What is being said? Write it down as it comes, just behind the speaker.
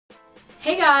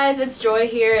Hey guys, it's Joy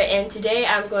here, and today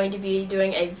I'm going to be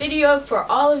doing a video for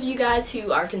all of you guys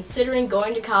who are considering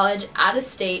going to college out of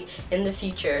state in the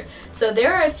future. So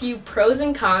there are a few pros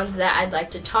and cons that I'd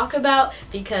like to talk about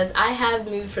because I have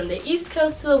moved from the East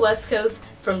Coast to the West Coast,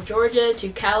 from Georgia to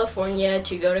California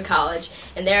to go to college,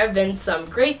 and there have been some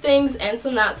great things and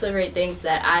some not so great things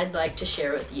that I'd like to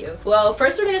share with you. Well,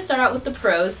 first we're going to start out with the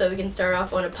pros so we can start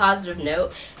off on a positive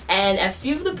note. And a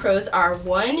few of the pros are,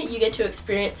 one, you get to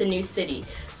experience a new city.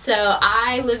 So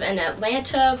I live in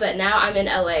Atlanta, but now I'm in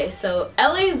LA. So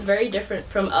LA is very different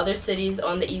from other cities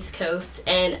on the East Coast.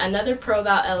 And another pro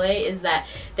about LA is that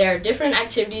there are different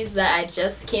activities that I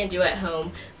just can't do at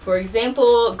home. For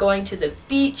example, going to the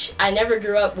beach. I never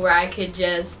grew up where I could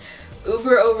just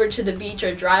Uber over to the beach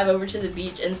or drive over to the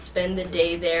beach and spend the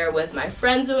day there with my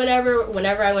friends or whatever.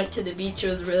 Whenever I went to the beach, it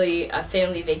was really a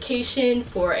family vacation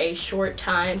for a short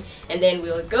time, and then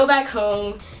we would go back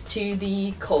home to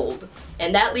the cold.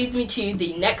 And that leads me to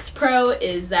the next pro,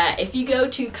 is that if you go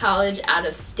to college out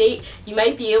of state, you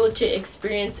might be able to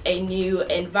experience a new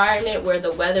environment where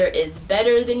the weather is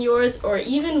better than yours or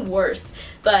even worse.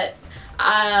 But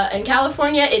in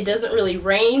California, it doesn't really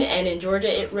rain, and in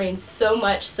Georgia, it rains so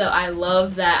much, so I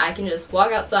love that I can just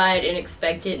walk outside and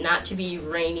expect it not to be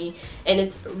rainy. And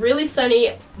it's really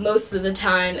sunny most of the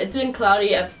time. It's been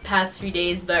cloudy the past few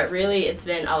days, but really it's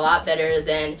been a lot better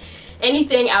than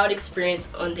anything I would experience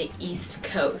on the East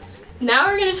Coast. Now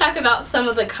we're going to talk about some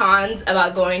of the cons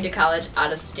about going to college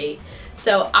out of state.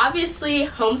 So obviously,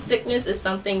 homesickness is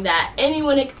something that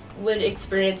anyone would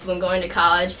experience when going to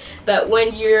college, but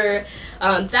when you're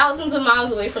thousands of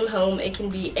miles away from home, it can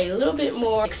be a little bit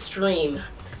more extreme.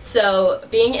 So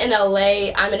being in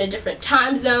LA, I'm in a different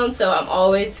time zone, so I'm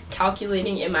always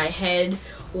calculating in my head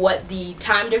what the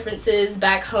time difference is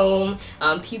back home.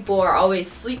 People are always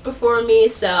asleep before me,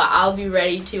 so I'll be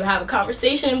ready to have a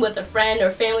conversation with a friend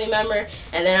or family member,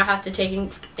 and then I'll have to take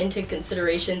into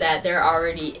consideration that they're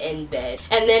already in bed.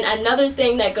 And then another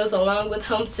thing that goes along with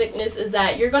homesickness is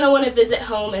that you're going to want to visit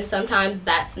home, and sometimes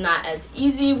that's not as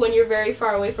easy when you're very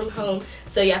far away from home,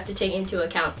 so you have to take into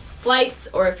account flights,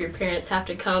 or if your parents have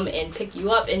to come and pick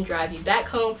you up and drive you back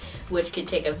home, which could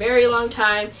take a very long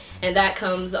time, and that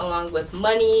comes along with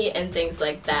money and things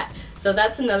like that. So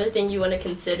that's another thing you want to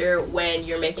consider when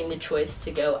you're making the choice to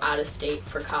go out of state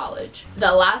for college.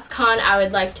 The last con I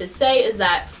would like to say is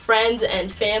that friends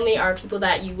and family are people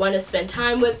that you want to spend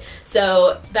time with.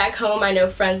 So back home, I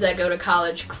know friends that go to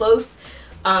college close,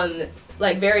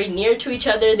 like very near to each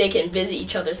other. They can visit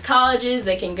each other's colleges,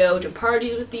 they can go to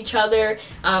parties with each other.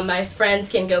 My friends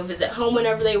can go visit home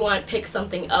whenever they want, pick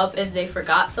something up if they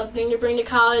forgot something to bring to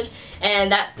college,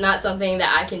 and that's not something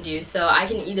that I can do. So I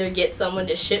can either get someone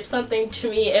to ship something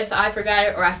to me if I forgot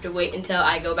it, or I have to wait until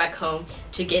I go back home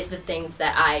to get the things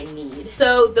that I need.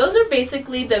 So those are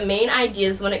basically the main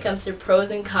ideas when it comes to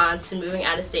pros and cons to moving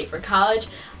out of state for college.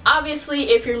 Obviously,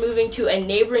 if you're moving to a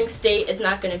neighboring state, it's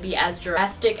not going to be as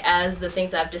drastic as the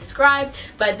things I've described,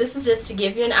 but this is just to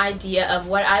give you an idea of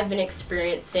what I've been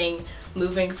experiencing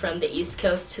moving from the East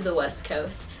Coast to the West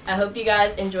Coast. I hope you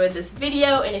guys enjoyed this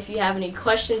video, and if you have any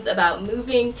questions about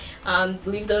moving,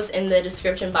 leave those in the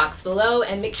description box below,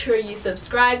 and make sure you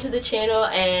subscribe to the channel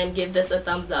and give this a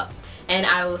thumbs up. And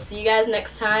I will see you guys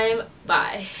next time.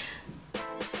 Bye.